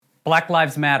Black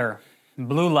lives matter.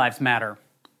 Blue lives matter.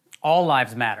 All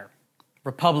lives matter.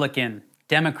 Republican,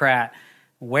 Democrat,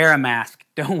 wear a mask,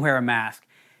 don't wear a mask.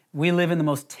 We live in the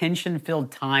most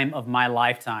tension-filled time of my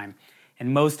lifetime,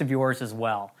 and most of yours as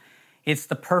well. It's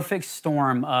the perfect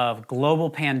storm of global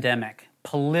pandemic,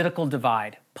 political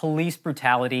divide, police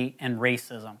brutality, and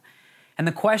racism. And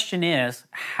the question is,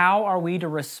 how are we to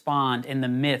respond in the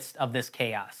midst of this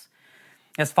chaos?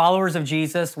 As followers of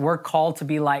Jesus, we're called to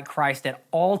be like Christ at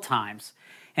all times.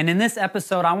 And in this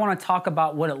episode, I want to talk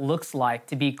about what it looks like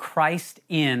to be Christ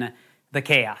in the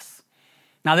chaos.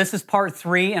 Now, this is part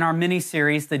 3 in our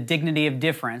mini-series, The Dignity of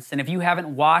Difference. And if you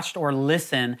haven't watched or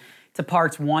listened to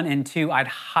parts 1 and 2, I'd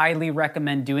highly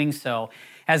recommend doing so,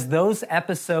 as those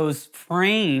episodes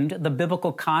framed the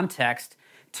biblical context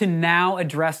to now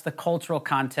address the cultural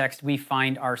context we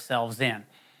find ourselves in.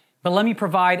 But let me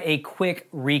provide a quick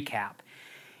recap.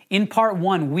 In part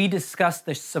 1, we discussed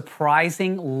the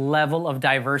surprising level of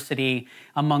diversity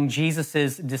among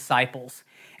Jesus' disciples.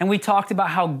 And we talked about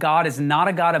how God is not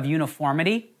a God of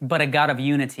uniformity, but a God of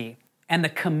unity. And the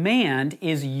command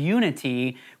is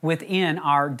unity within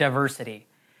our diversity.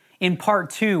 In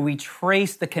part 2, we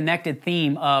traced the connected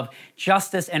theme of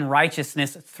justice and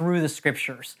righteousness through the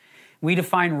scriptures. We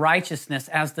define righteousness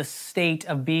as the state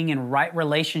of being in right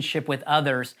relationship with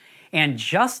others, and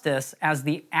justice as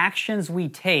the actions we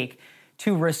take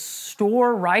to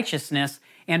restore righteousness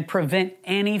and prevent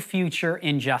any future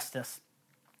injustice.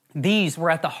 These were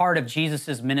at the heart of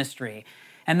Jesus' ministry,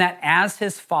 and that as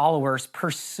his followers,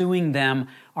 pursuing them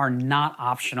are not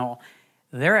optional.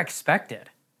 They're expected.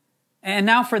 And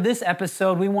now for this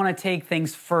episode, we want to take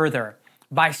things further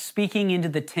by speaking into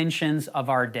the tensions of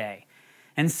our day.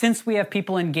 And since we have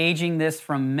people engaging this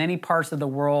from many parts of the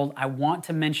world, I want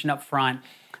to mention up front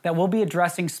that we'll be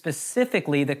addressing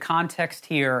specifically the context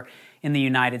here in the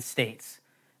United States.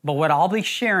 But what I'll be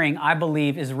sharing, I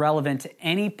believe, is relevant to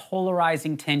any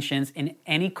polarizing tensions in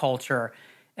any culture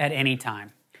at any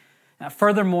time. Now,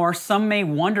 furthermore, some may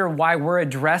wonder why we're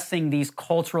addressing these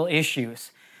cultural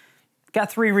issues.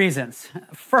 Got 3 reasons.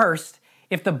 First,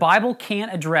 if the Bible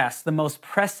can't address the most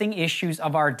pressing issues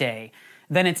of our day,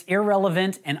 then it's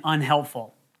irrelevant and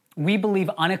unhelpful. We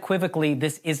believe unequivocally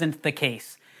this isn't the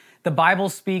case. The Bible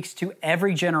speaks to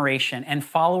every generation, and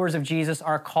followers of Jesus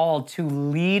are called to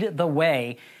lead the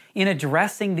way in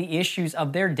addressing the issues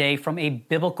of their day from a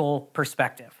biblical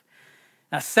perspective.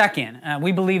 Now, second,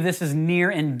 we believe this is near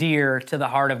and dear to the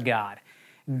heart of God.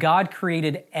 God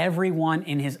created everyone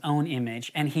in his own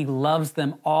image, and he loves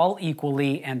them all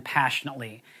equally and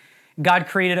passionately. God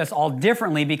created us all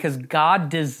differently because God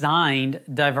designed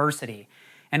diversity.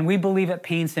 And we believe it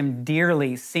pains him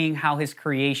dearly seeing how his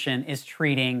creation is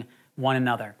treating one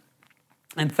another.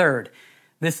 And third,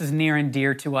 this is near and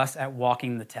dear to us at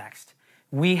Walking the Text.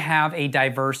 We have a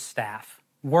diverse staff.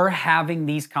 We're having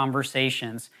these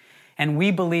conversations, and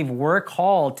we believe we're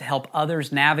called to help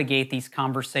others navigate these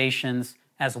conversations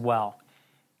as well.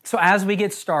 So as we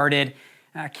get started,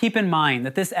 keep in mind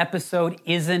that this episode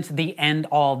isn't the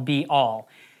end-all, be-all.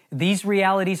 These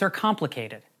realities are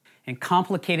complicated, and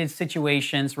complicated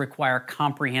situations require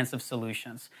comprehensive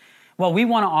solutions. What we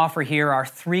want to offer here are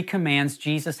 3 commands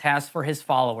Jesus has for his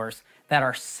followers that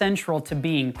are central to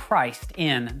being Christ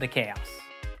in the chaos.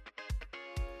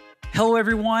 Hello,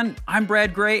 everyone. I'm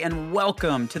Brad Gray, and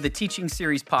welcome to the Teaching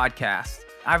Series podcast.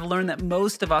 I've learned that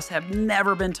most of us have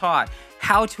never been taught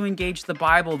how to engage the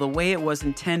Bible the way it was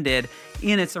intended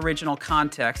in its original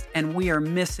context, and we are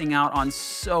missing out on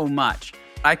so much.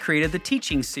 I created the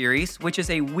Teaching Series, which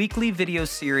is a weekly video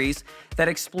series that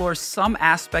explores some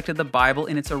aspect of the Bible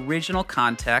in its original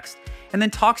context and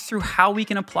then talks through how we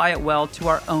can apply it well to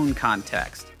our own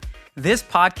context. This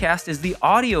podcast is the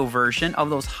audio version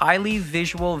of those highly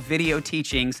visual video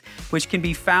teachings, which can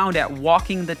be found at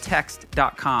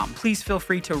walkingthetext.com. Please feel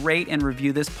free to rate and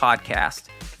review this podcast.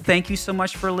 Thank you so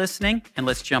much for listening, and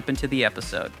let's jump into the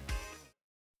episode.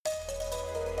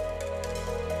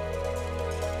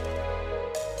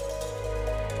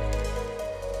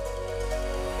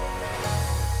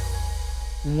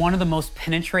 One of the most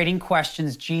penetrating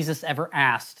questions Jesus ever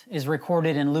asked is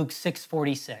recorded in Luke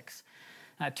 6:46.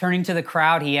 Turning to the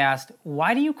crowd, he asked,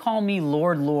 "Why do you call me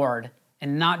Lord, Lord,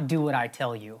 and not do what I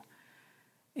tell you?"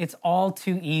 It's all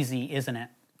too easy, isn't it,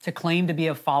 to claim to be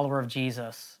a follower of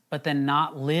Jesus, but then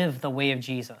not live the way of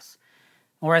Jesus.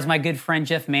 Or as my good friend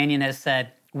Jeff Mannion has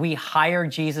said, we hire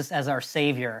Jesus as our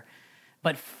Savior,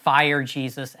 but fire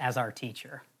Jesus as our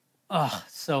teacher. Oh,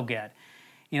 so good.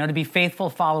 You know, to be faithful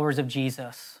followers of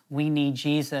Jesus, we need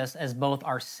Jesus as both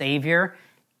our Savior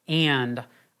and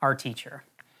our teacher.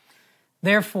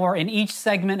 Therefore, in each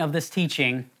segment of this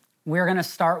teaching, we're going to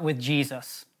start with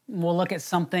Jesus. We'll look at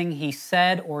something he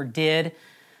said or did.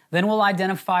 Then we'll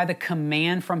identify the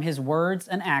command from his words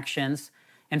and actions.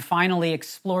 And finally,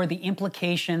 explore the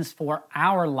implications for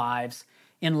our lives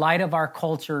in light of our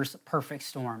culture's perfect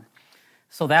storm.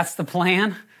 So that's the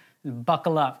plan.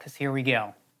 Buckle up, because here we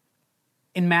go.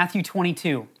 In Matthew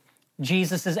 22,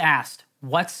 Jesus is asked,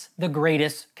 what's the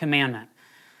greatest commandment?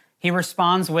 He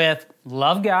responds with,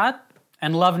 love God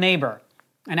and love neighbor.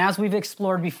 And as we've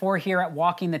explored before here at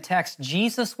Walking the Text,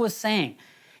 Jesus was saying,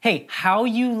 hey, how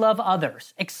you love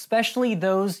others, especially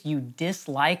those you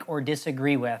dislike or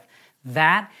disagree with,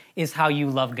 that is how you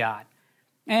love God.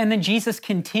 And then Jesus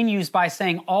continues by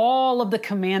saying all of the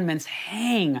commandments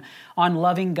hang on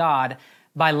loving God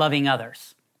by loving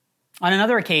others. On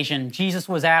another occasion, Jesus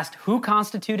was asked who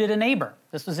constituted a neighbor.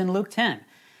 This was in Luke 10.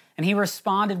 And he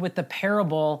responded with the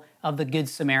parable of the Good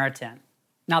Samaritan.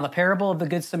 Now, the parable of the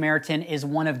Good Samaritan is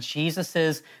one of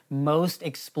Jesus's most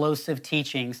explosive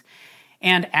teachings.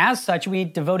 And as such, we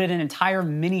devoted an entire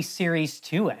mini-series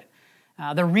to it.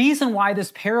 The reason why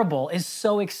this parable is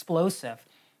so explosive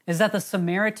is that the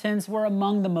Samaritans were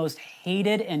among the most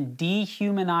hated and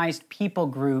dehumanized people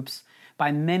groups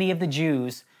by many of the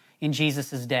Jews in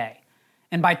Jesus' day.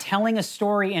 And by telling a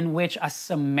story in which a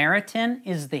Samaritan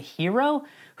is the hero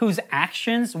whose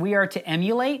actions we are to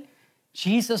emulate,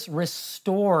 Jesus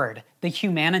restored the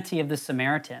humanity of the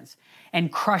Samaritans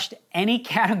and crushed any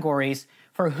categories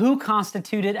for who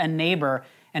constituted a neighbor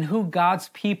and who God's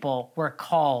people were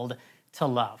called to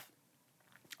love.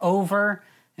 Over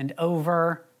and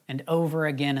over and over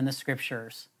again in the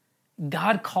scriptures,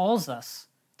 God calls us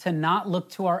to not look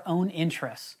to our own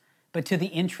interests, but to the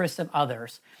interests of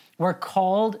others. We're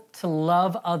called to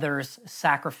love others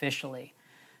sacrificially.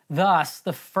 Thus,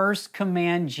 the first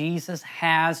command Jesus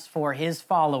has for his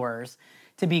followers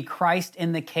to be Christ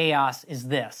in the chaos is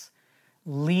this: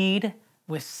 lead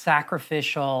with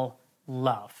sacrificial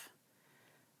love.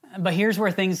 But here's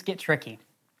where things get tricky.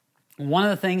 One of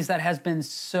the things that has been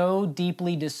so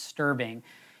deeply disturbing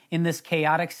in this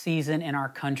chaotic season in our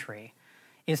country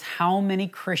is how many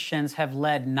Christians have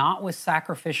led not with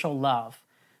sacrificial love,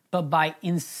 but by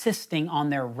insisting on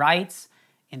their rights,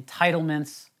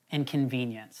 entitlements, and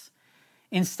convenience.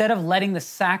 Instead of letting the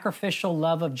sacrificial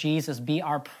love of Jesus be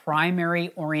our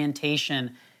primary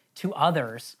orientation to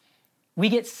others, we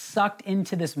get sucked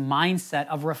into this mindset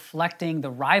of reflecting the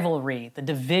rivalry, the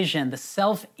division, the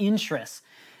self-interest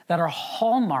that are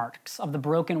hallmarks of the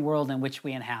broken world in which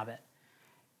we inhabit.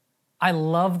 I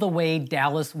love the way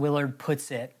Dallas Willard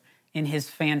puts it in his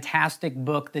fantastic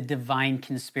book, The Divine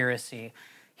Conspiracy.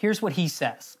 Here's what he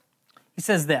says. He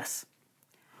says this: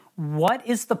 what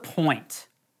is the point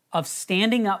of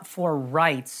standing up for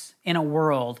rights in a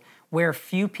world where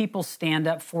few people stand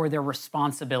up for their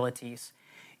responsibilities?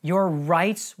 Your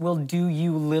rights will do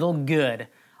you little good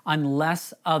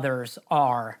unless others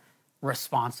are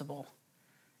responsible.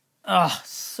 Oh,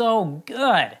 so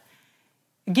good.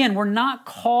 Again, we're not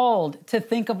called to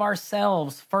think of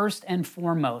ourselves first and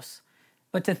foremost,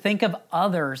 but to think of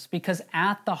others, because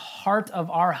at the heart of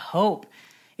our hope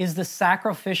is the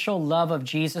sacrificial love of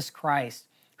Jesus Christ,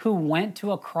 who went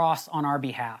to a cross on our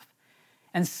behalf.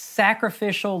 And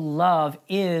sacrificial love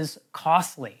is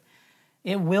costly.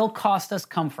 It will cost us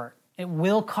comfort. It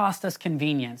will cost us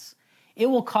convenience. It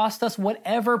will cost us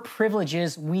whatever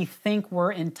privileges we think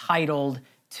we're entitled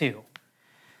to.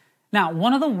 Now,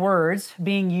 one of the words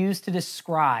being used to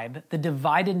describe the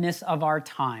dividedness of our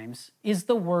times is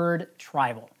the word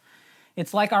tribal.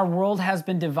 It's like our world has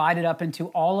been divided up into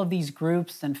all of these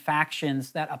groups and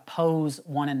factions that oppose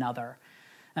one another.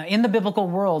 In the biblical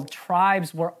world,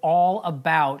 tribes were all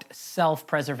about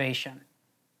self-preservation.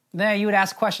 Then you would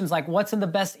ask questions like, what's in the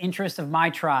best interest of my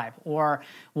tribe? Or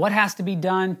what has to be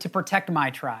done to protect my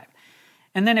tribe?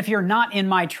 And then if you're not in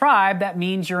my tribe, that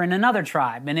means you're in another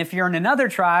tribe. And if you're in another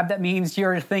tribe, that means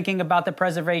you're thinking about the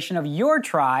preservation of your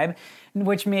tribe,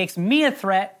 which makes me a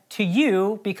threat to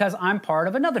you because I'm part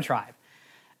of another tribe.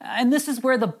 And this is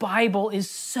where the Bible is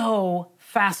so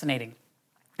fascinating.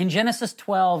 In Genesis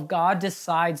 12, God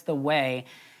decides the way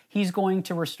he's going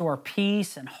to restore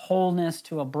peace and wholeness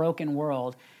to a broken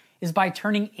world is by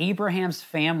turning Abraham's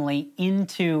family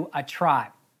into a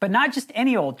tribe. But not just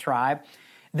any old tribe.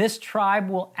 This tribe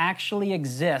will actually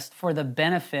exist for the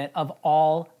benefit of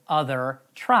all other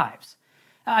tribes.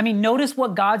 I mean, notice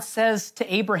what God says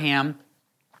to Abraham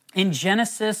in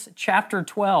Genesis chapter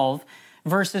 12,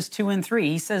 verses 2 and 3.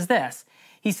 He says this.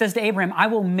 He says to Abraham, I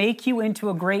will make you into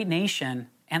a great nation,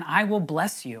 and I will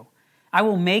bless you. I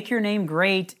will make your name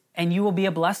great, and you will be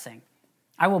a blessing.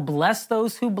 I will bless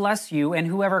those who bless you, and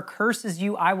whoever curses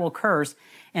you, I will curse,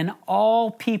 and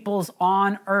all peoples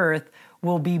on earth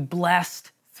will be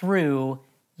blessed through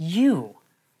you.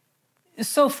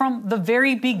 So from the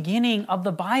very beginning of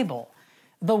the Bible,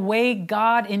 the way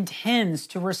God intends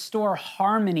to restore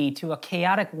harmony to a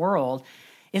chaotic world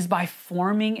is by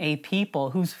forming a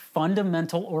people whose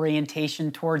fundamental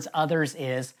orientation towards others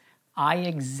is, I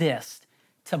exist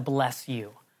to bless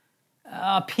you.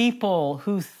 A people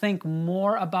who think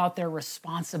more about their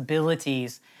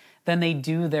responsibilities than they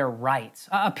do their rights.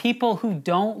 A people who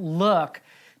don't look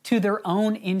to their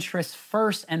own interests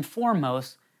first and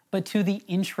foremost, but to the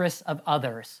interests of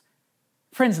others.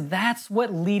 Friends, that's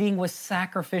what leading with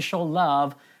sacrificial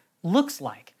love looks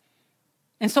like.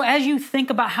 And so as you think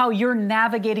about how you're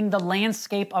navigating the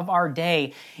landscape of our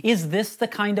day, is this the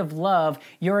kind of love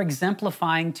you're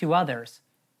exemplifying to others?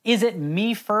 Is it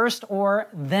me first or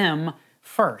them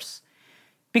first?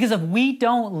 Because if we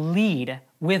don't lead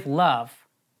with love,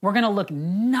 we're going to look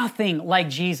nothing like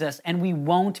Jesus, and we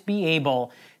won't be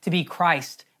able to be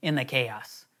Christ in the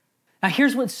chaos. Now,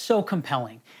 here's what's so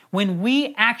compelling. When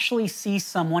we actually see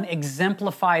someone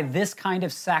exemplify this kind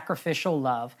of sacrificial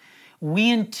love, we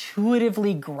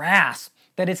intuitively grasp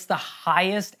that it's the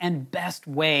highest and best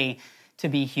way to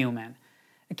be human.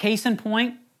 A case in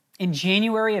point, in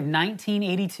January of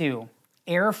 1982,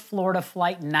 Air Florida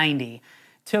Flight 90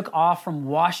 took off from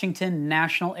Washington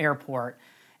National Airport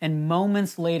and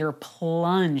moments later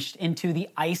plunged into the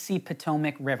icy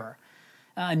Potomac River.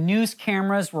 News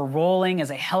cameras were rolling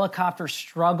as a helicopter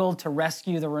struggled to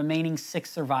rescue the remaining 6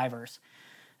 survivors.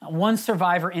 One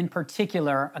survivor in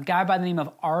particular, a guy by the name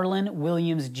of Arlen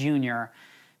Williams Jr.,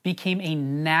 became a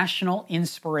national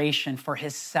inspiration for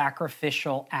his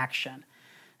sacrificial action.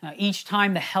 Each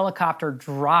time the helicopter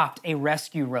dropped a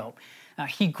rescue rope,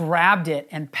 he grabbed it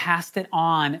and passed it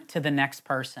on to the next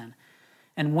person.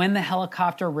 And when the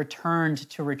helicopter returned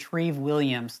to retrieve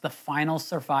Williams, the final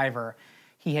survivor,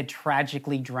 he had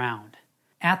tragically drowned.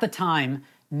 At the time,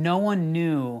 no one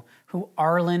knew who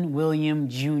Arlen William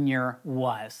Jr.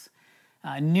 was.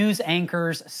 News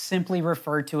anchors simply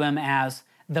referred to him as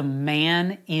the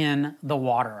man in the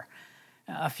water.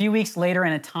 A few weeks later,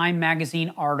 in a Time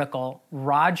magazine article,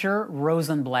 Roger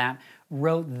Rosenblatt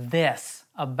wrote this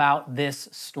about this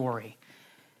story.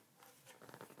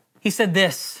 He said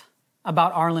this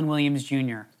about Arlen Williams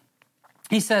Jr.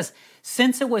 He says,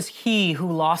 "Since it was he who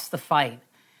lost the fight,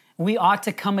 we ought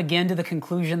to come again to the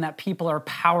conclusion that people are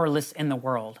powerless in the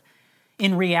world.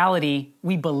 In reality,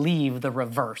 we believe the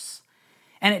reverse.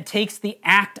 And it takes the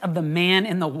act of the man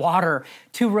in the water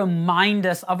to remind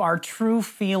us of our true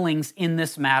feelings in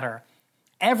this matter.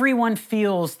 Everyone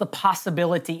feels the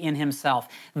possibility in himself.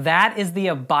 That is the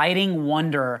abiding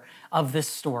wonder of this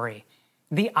story.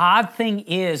 The odd thing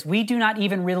is, we do not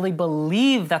even really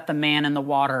believe that the man in the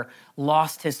water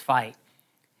lost his fight.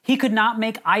 He could not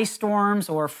make ice storms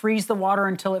or freeze the water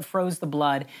until it froze the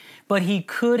blood, but he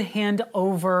could hand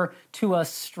over to a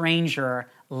stranger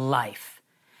life.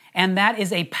 And that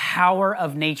is a power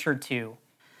of nature too.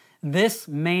 This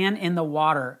man in the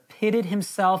water pitted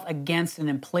himself against an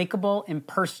implacable,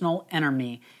 impersonal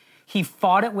enemy. He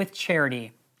fought it with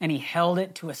charity, and he held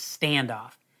it to a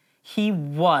standoff. He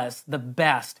was the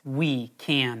best we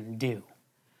can do."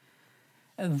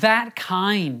 That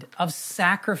kind of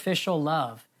sacrificial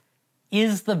love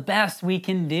is the best we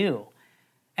can do.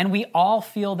 And we all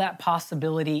feel that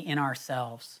possibility in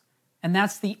ourselves. And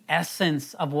that's the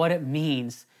essence of what it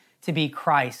means to be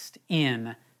Christ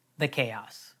in the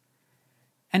chaos.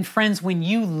 And friends, when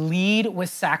you lead with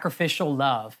sacrificial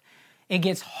love, it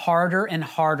gets harder and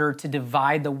harder to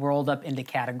divide the world up into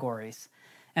categories.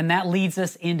 And that leads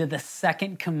us into the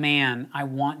second command I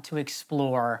want to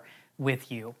explore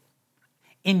with you.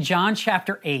 In John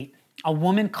chapter 8, a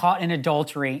woman caught in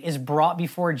adultery is brought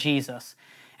before Jesus.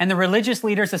 And the religious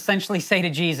leaders essentially say to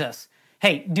Jesus,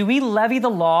 "Hey, do we levy the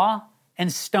law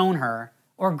and stone her,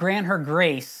 or grant her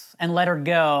grace and let her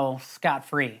go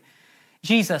scot-free?"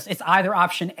 Jesus, it's either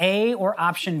option A or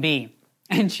option B.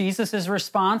 And Jesus'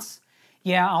 response,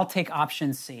 "Yeah, I'll take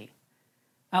option C."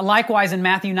 Likewise, in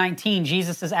Matthew 19,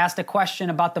 Jesus is asked a question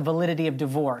about the validity of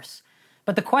divorce.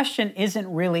 But the question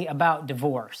isn't really about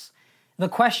divorce. The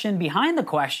question behind the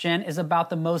question is about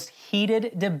the most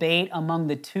heated debate among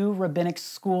the two rabbinic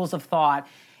schools of thought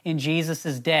in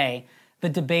Jesus' day, the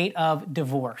debate of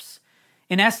divorce.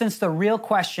 In essence, the real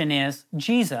question is,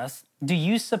 Jesus, do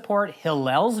you support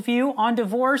Hillel's view on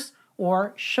divorce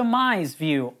or Shammai's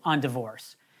view on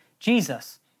divorce?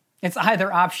 Jesus, it's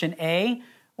either option A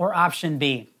or option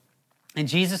B. And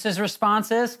Jesus' response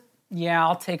is, "Yeah,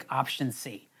 I'll take option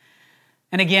C."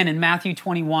 And again, in Matthew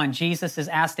 21, Jesus is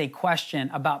asked a question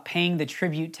about paying the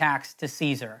tribute tax to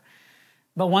Caesar.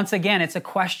 But once again, it's a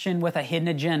question with a hidden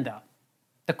agenda.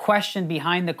 The question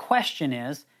behind the question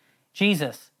is,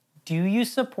 Jesus, do you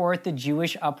support the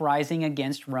Jewish uprising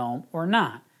against Rome or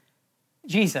not?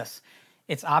 Jesus,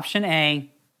 it's option A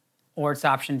or it's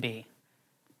option B.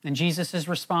 And Jesus'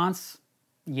 response,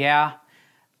 yeah,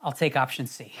 I'll take option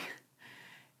C.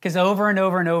 Because over and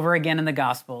over and over again in the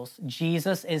Gospels,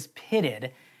 Jesus is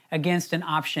pitted against an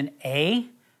option A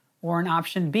or an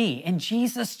option B. And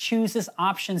Jesus chooses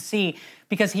option C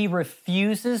because he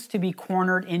refuses to be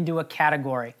cornered into a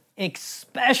category,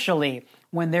 especially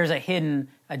when there's a hidden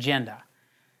agenda.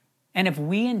 And if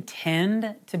we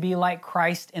intend to be like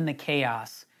Christ in the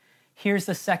chaos, here's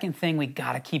the second thing we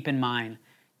got to keep in mind.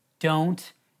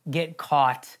 Don't get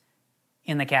caught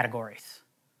in the categories.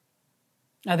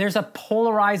 Now, there's a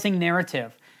polarizing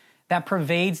narrative that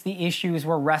pervades the issues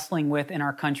we're wrestling with in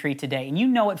our country today. And you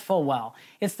know it full well.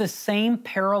 It's the same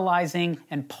paralyzing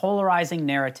and polarizing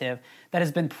narrative that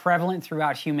has been prevalent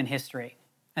throughout human history.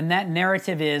 And that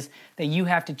narrative is that you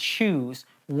have to choose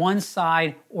one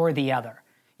side or the other.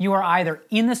 You are either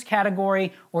in this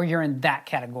category or you're in that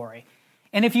category.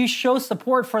 And if you show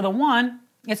support for the one,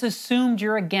 it's assumed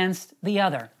you're against the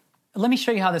other. Let me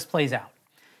show you how this plays out.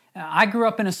 I grew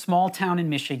up in a small town in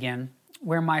Michigan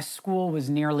where my school was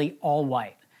nearly all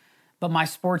white, but my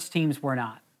sports teams were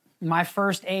not. My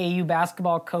first AAU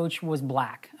basketball coach was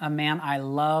black, a man I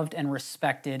loved and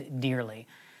respected dearly.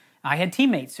 I had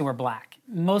teammates who were black.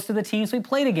 Most of the teams we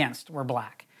played against were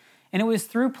black. And it was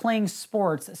through playing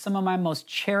sports that some of my most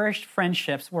cherished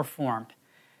friendships were formed.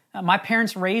 My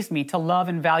parents raised me to love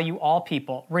and value all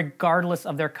people, regardless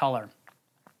of their color.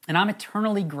 And I'm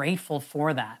eternally grateful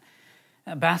for that.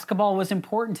 Basketball was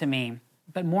important to me,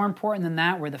 but more important than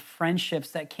that were the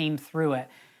friendships that came through it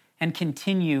and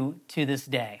continue to this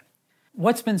day.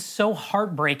 What's been so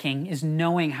heartbreaking is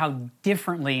knowing how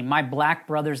differently my black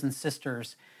brothers and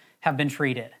sisters have been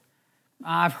treated.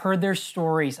 I've heard their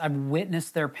stories, I've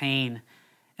witnessed their pain,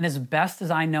 and as best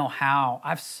as I know how,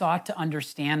 I've sought to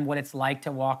understand what it's like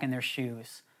to walk in their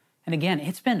shoes. And again,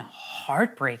 it's been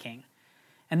heartbreaking.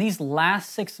 And these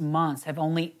last 6 months have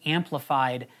only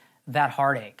amplified that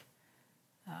heartache.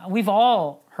 We've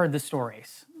all heard the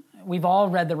stories. We've all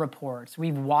read the reports.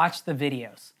 We've watched the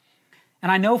videos.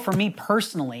 And I know for me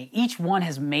personally, each one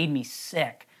has made me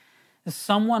sick.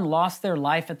 Someone lost their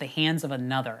life at the hands of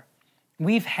another.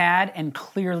 We've had and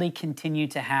clearly continue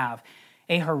to have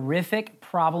a horrific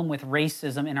problem with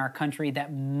racism in our country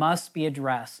that must be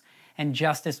addressed and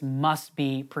justice must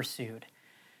be pursued.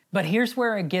 But here's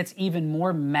where it gets even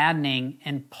more maddening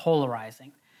and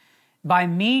polarizing. By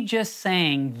me just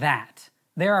saying that,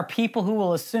 there are people who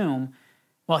will assume,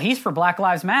 well, he's for Black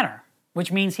Lives Matter,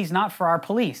 which means he's not for our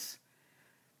police.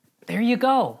 There you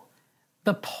go.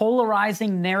 The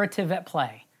polarizing narrative at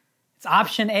play. It's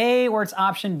option A or it's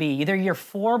option B. Either you're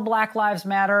for Black Lives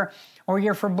Matter or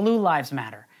you're for Blue Lives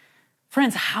Matter.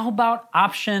 Friends, how about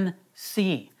option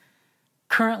C?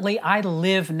 Currently, I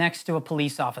live next to a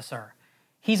police officer.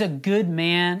 He's a good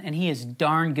man and he is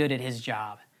darn good at his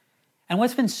job. And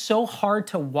what's been so hard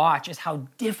to watch is how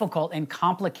difficult and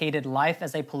complicated life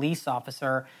as a police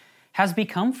officer has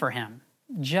become for him,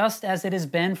 just as it has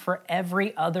been for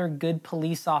every other good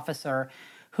police officer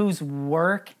whose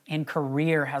work and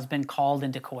career has been called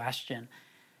into question.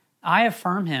 I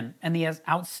affirm him and the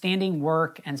outstanding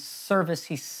work and service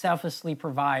he selflessly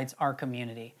provides our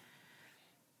community.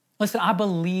 Listen, I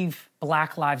believe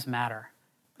Black Lives Matter.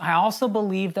 I also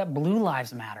believe that Blue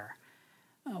Lives Matter.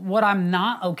 What I'm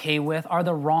not okay with are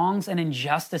the wrongs and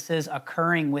injustices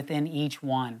occurring within each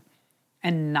one.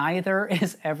 And neither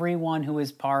is everyone who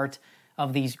is part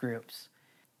of these groups.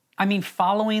 I mean,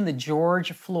 following the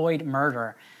George Floyd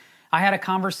murder, I had a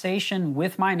conversation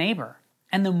with my neighbor.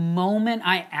 And the moment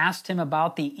I asked him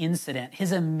about the incident,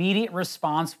 his immediate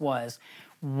response was,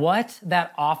 what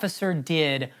that officer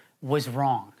did was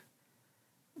wrong.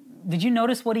 Did you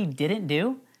notice what he didn't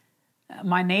do?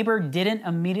 My neighbor didn't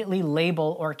immediately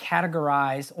label or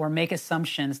categorize or make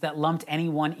assumptions that lumped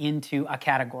anyone into a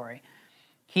category.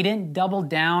 He didn't double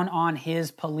down on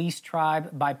his police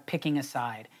tribe by picking a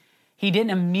side. He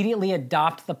didn't immediately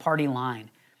adopt the party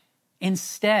line.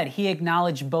 Instead, he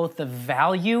acknowledged both the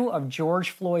value of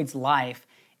George Floyd's life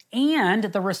and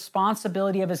the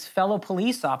responsibility of his fellow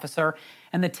police officer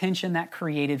and the tension that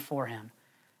created for him.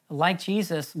 Like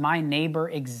Jesus, my neighbor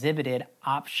exhibited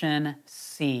option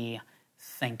C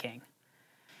thinking.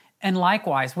 And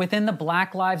likewise, within the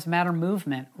Black Lives Matter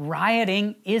movement,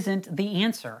 rioting isn't the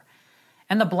answer.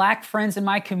 And the black friends in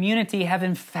my community have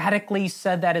emphatically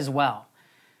said that as well.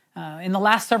 In the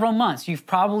last several months, you've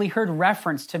probably heard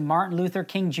reference to Martin Luther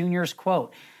King Jr.'s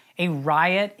quote, "A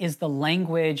riot is the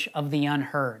language of the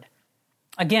unheard."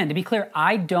 Again, to be clear,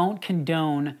 I don't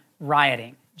condone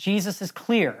rioting. Jesus is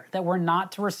clear that we're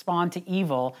not to respond to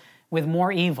evil with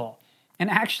more evil. And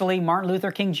actually, Martin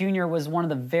Luther King Jr. was one of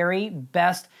the very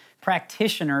best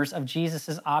practitioners of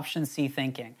Jesus' option C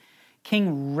thinking.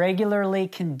 King regularly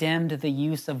condemned the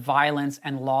use of violence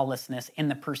and lawlessness in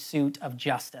the pursuit of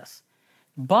justice.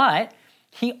 But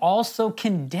he also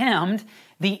condemned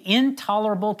the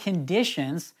intolerable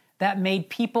conditions that made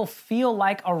people feel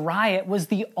like a riot was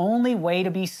the only way to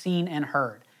be seen and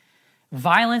heard.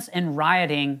 Violence and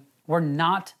rioting were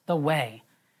not the way,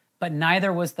 but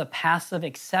neither was the passive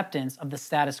acceptance of the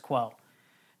status quo.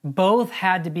 Both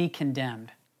had to be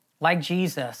condemned. Like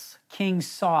Jesus, King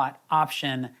sought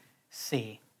option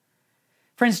C.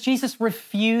 Friends, Jesus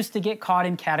refused to get caught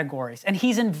in categories, and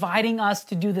he's inviting us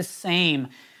to do the same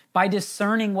by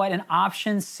discerning what an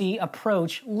option C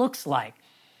approach looks like.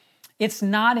 It's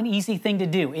not an easy thing to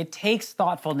do. It takes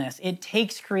thoughtfulness. It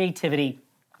takes creativity.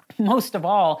 Most of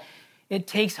all, it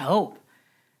takes hope.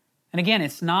 And again,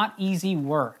 it's not easy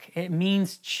work. It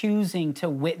means choosing to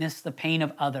witness the pain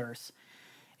of others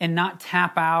and not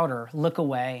tap out or look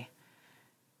away.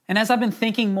 And as I've been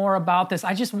thinking more about this,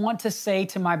 I just want to say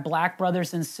to my Black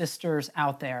brothers and sisters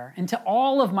out there, and to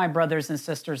all of my brothers and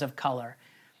sisters of color,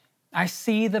 I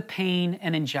see the pain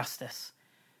and injustice.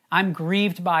 I'm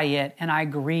grieved by it, and I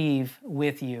grieve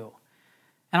with you.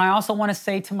 And I also want to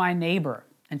say to my neighbor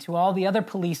and to all the other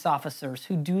police officers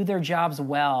who do their jobs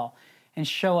well and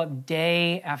show up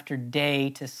day after day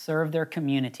to serve their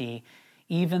community,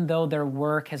 even though their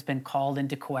work has been called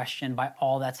into question by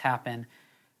all that's happened,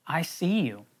 I see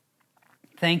you.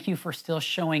 Thank you for still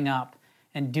showing up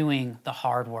and doing the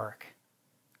hard work.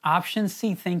 Option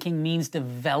C thinking means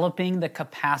developing the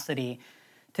capacity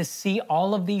to see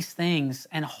all of these things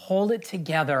and hold it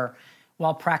together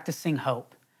while practicing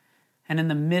hope. And in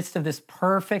the midst of this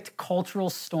perfect cultural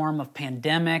storm of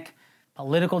pandemic,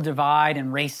 political divide,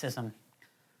 and racism,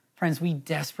 friends, we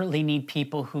desperately need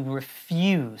people who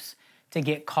refuse to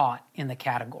get caught in the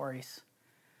categories.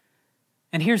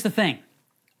 And here's the thing.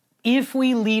 If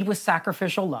we lead with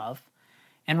sacrificial love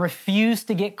and refuse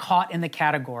to get caught in the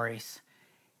categories,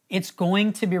 it's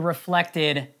going to be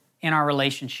reflected in our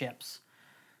relationships,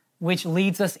 which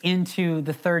leads us into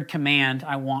the third command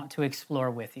I want to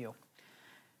explore with you.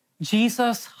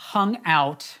 Jesus hung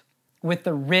out with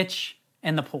the rich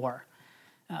and the poor,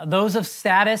 those of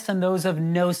status and those of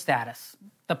no status,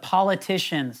 the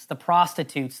politicians, the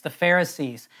prostitutes, the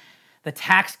Pharisees, the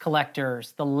tax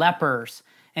collectors, the lepers,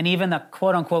 and even the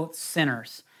quote-unquote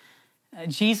sinners.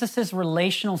 Jesus'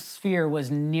 relational sphere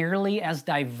was nearly as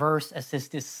diverse as his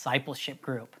discipleship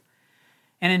group.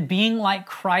 And in being like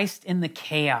Christ in the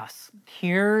chaos,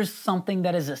 here's something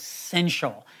that is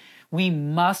essential. We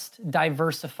must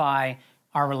diversify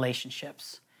our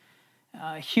relationships.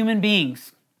 Human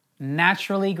beings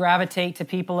naturally gravitate to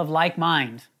people of like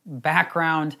mind,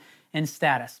 background, and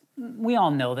status. We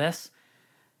all know this.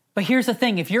 But here's the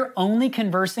thing. If you're only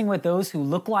conversing with those who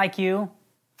look like you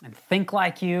and think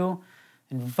like you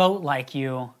and vote like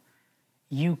you,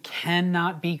 you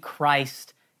cannot be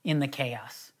Christ in the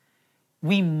chaos.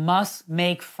 We must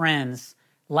make friends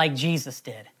like Jesus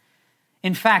did.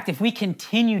 In fact, if we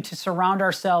continue to surround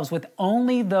ourselves with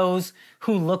only those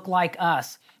who look like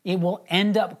us, it will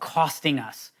end up costing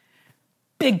us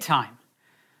big time.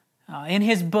 In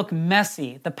his book,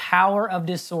 Messy, The Power of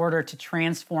Disorder to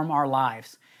Transform Our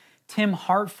Lives, Tim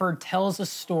Hartford tells a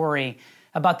story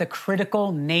about the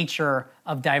critical nature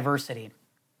of diversity.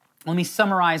 Let me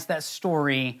summarize that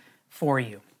story for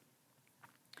you.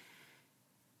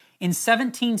 In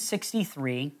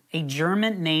 1763, a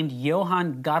German named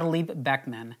Johann Gottlieb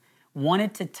Beckmann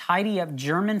wanted to tidy up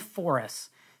German forests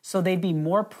so they'd be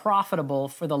more profitable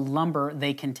for the lumber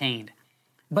they contained.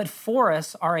 But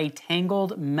forests are a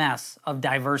tangled mess of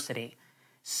diversity.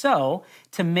 So,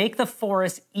 to make the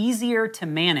forest easier to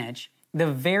manage,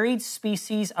 the varied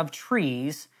species of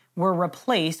trees were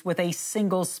replaced with a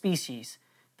single species,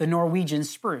 the Norwegian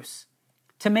spruce.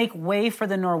 To make way for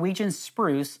the Norwegian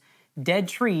spruce, dead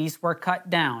trees were cut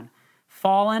down,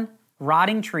 fallen,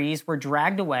 rotting trees were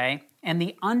dragged away, and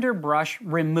the underbrush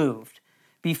removed.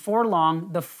 Before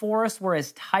long, the forests were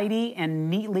as tidy and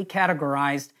neatly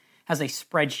categorized as a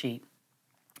spreadsheet.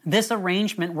 This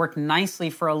arrangement worked nicely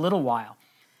for a little while.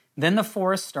 Then the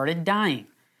forest started dying.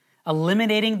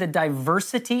 Eliminating the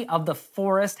diversity of the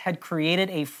forest had created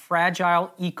a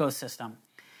fragile ecosystem.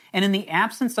 And in the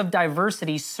absence of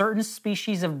diversity, certain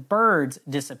species of birds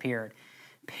disappeared.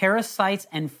 Parasites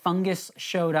and fungus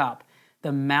showed up. The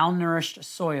malnourished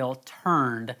soil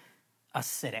turned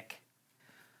acidic.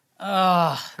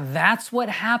 That's what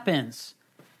happens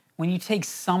when you take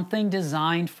something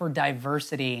designed for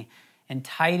diversity and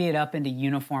tidy it up into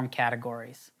uniform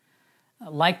categories.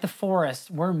 Like the forest,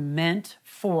 we're meant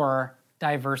for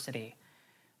diversity.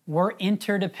 We're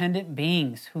interdependent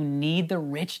beings who need the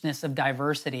richness of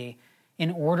diversity in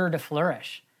order to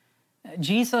flourish.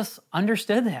 Jesus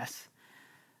understood this.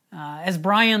 As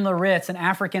Bryan Loritts, an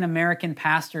African-American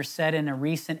pastor, said in a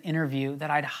recent interview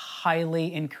that I'd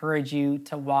highly encourage you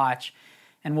to watch,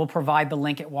 and we'll provide the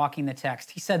link at Walking the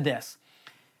Text. He said this: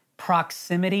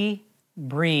 proximity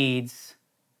breeds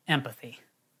empathy.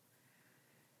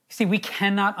 See, we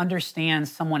cannot understand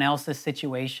someone else's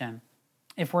situation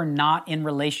if we're not in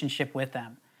relationship with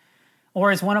them. Or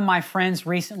as one of my friends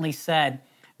recently said,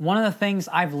 one of the things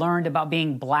I've learned about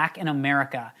being Black in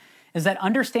America is that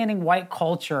understanding white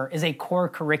culture is a core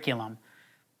curriculum.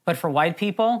 But for white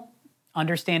people,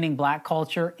 understanding Black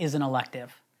culture is an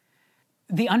elective.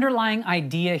 The underlying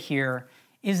idea here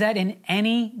is that in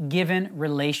any given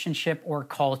relationship or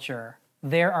culture,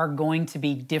 there are going to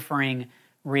be differing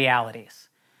realities.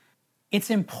 It's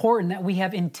important that we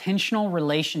have intentional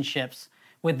relationships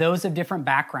with those of different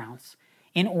backgrounds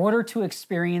in order to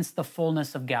experience the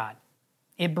fullness of God.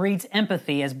 It breeds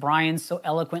empathy, as Bryan so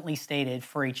eloquently stated,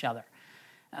 for each other.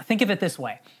 Think of it this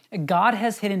way. God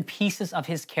has hidden pieces of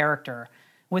his character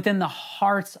within the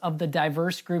hearts of the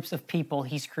diverse groups of people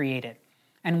he's created.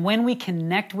 And when we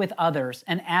connect with others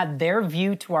and add their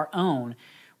view to our own,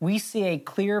 we see a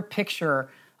clear picture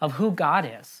of who God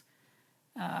is.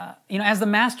 As the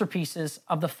masterpieces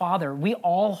of the Father, we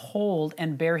all hold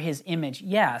and bear his image,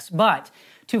 yes, but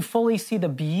to fully see the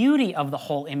beauty of the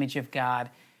whole image of God,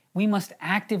 we must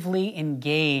actively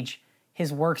engage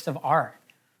his works of art,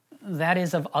 that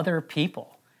is, of other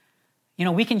people.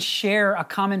 We can share a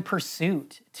common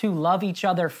pursuit to love each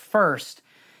other first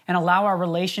and allow our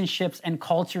relationships and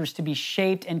cultures to be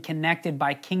shaped and connected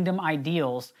by kingdom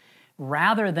ideals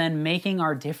rather than making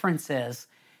our differences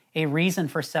a reason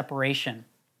for separation.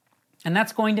 And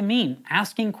that's going to mean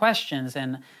asking questions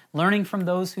and learning from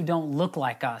those who don't look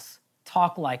like us,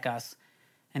 talk like us,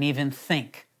 and even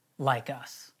think like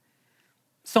us.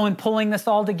 So in pulling this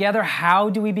all together, how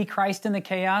do we be Christ in the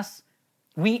chaos?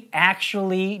 We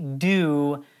actually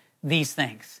do these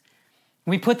things.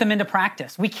 We put them into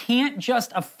practice. We can't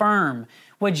just affirm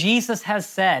what Jesus has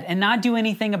said and not do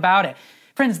anything about it.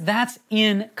 Friends, that's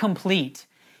incomplete.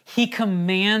 He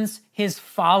commands his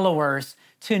followers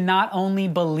to not only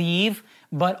believe,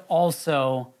 but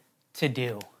also to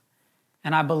do.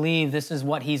 And I believe this is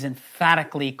what he's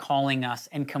emphatically calling us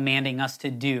and commanding us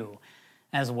to do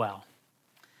as well.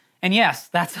 And yes,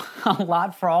 that's a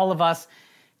lot for all of us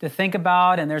to think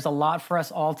about, and there's a lot for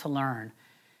us all to learn.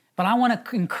 But I want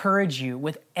to encourage you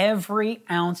with every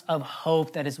ounce of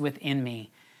hope that is within me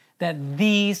that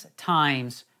these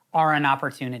times are an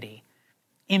opportunity.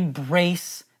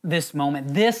 Embrace this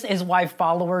moment. This is why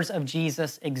followers of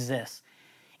Jesus exist.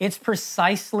 It's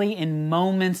precisely in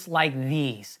moments like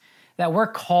these that we're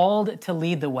called to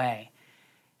lead the way.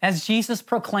 As Jesus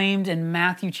proclaimed in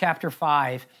Matthew chapter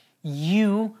 5,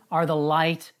 you are the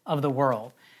light of the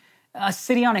world. A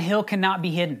city on a hill cannot be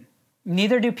hidden.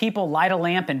 Neither do people light a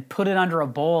lamp and put it under a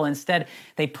bowl. Instead,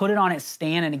 they put it on its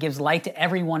stand and it gives light to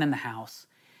everyone in the house.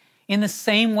 In the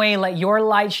same way, let your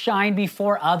light shine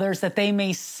before others that they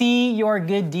may see your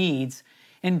good deeds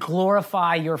and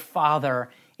glorify your Father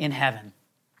in heaven.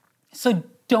 So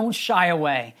don't shy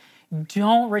away.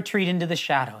 Don't retreat into the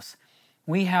shadows.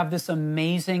 We have this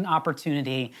amazing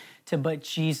opportunity to put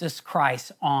Jesus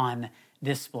Christ on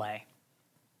display.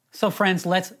 So friends,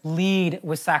 let's lead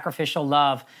with sacrificial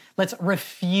love. Let's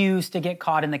refuse to get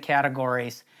caught in the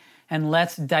categories, and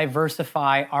let's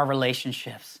diversify our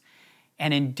relationships.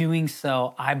 And in doing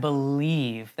so, I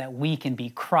believe that we can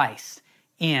be Christ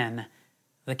in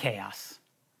the chaos.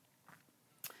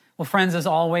 Well, friends, as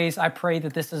always, I pray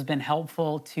that this has been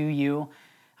helpful to you.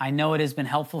 I know it has been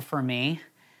helpful for me.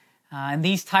 And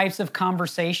these types of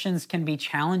conversations can be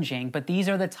challenging, but these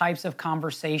are the types of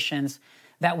conversations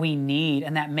that we need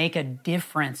and that make a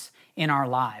difference in our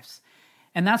lives.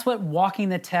 And that's what Walking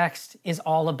the Text is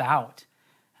all about.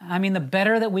 I mean, the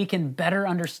better that we can better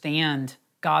understand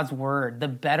God's word, the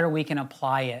better we can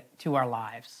apply it to our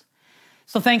lives.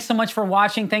 So thanks so much for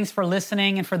watching. Thanks for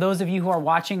listening. And for those of you who are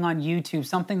watching on YouTube,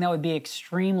 something that would be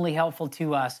extremely helpful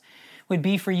to us would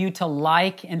be for you to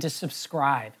like and to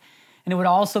subscribe. And it would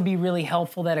also be really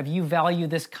helpful that if you value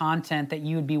this content, that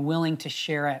you would be willing to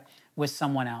share it with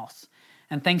someone else.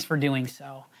 And thanks for doing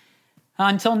so.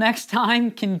 Until next time,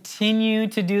 continue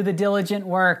to do the diligent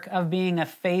work of being a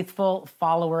faithful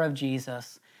follower of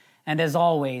Jesus. And as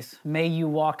always, may you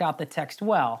walk out the text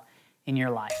well in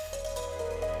your life.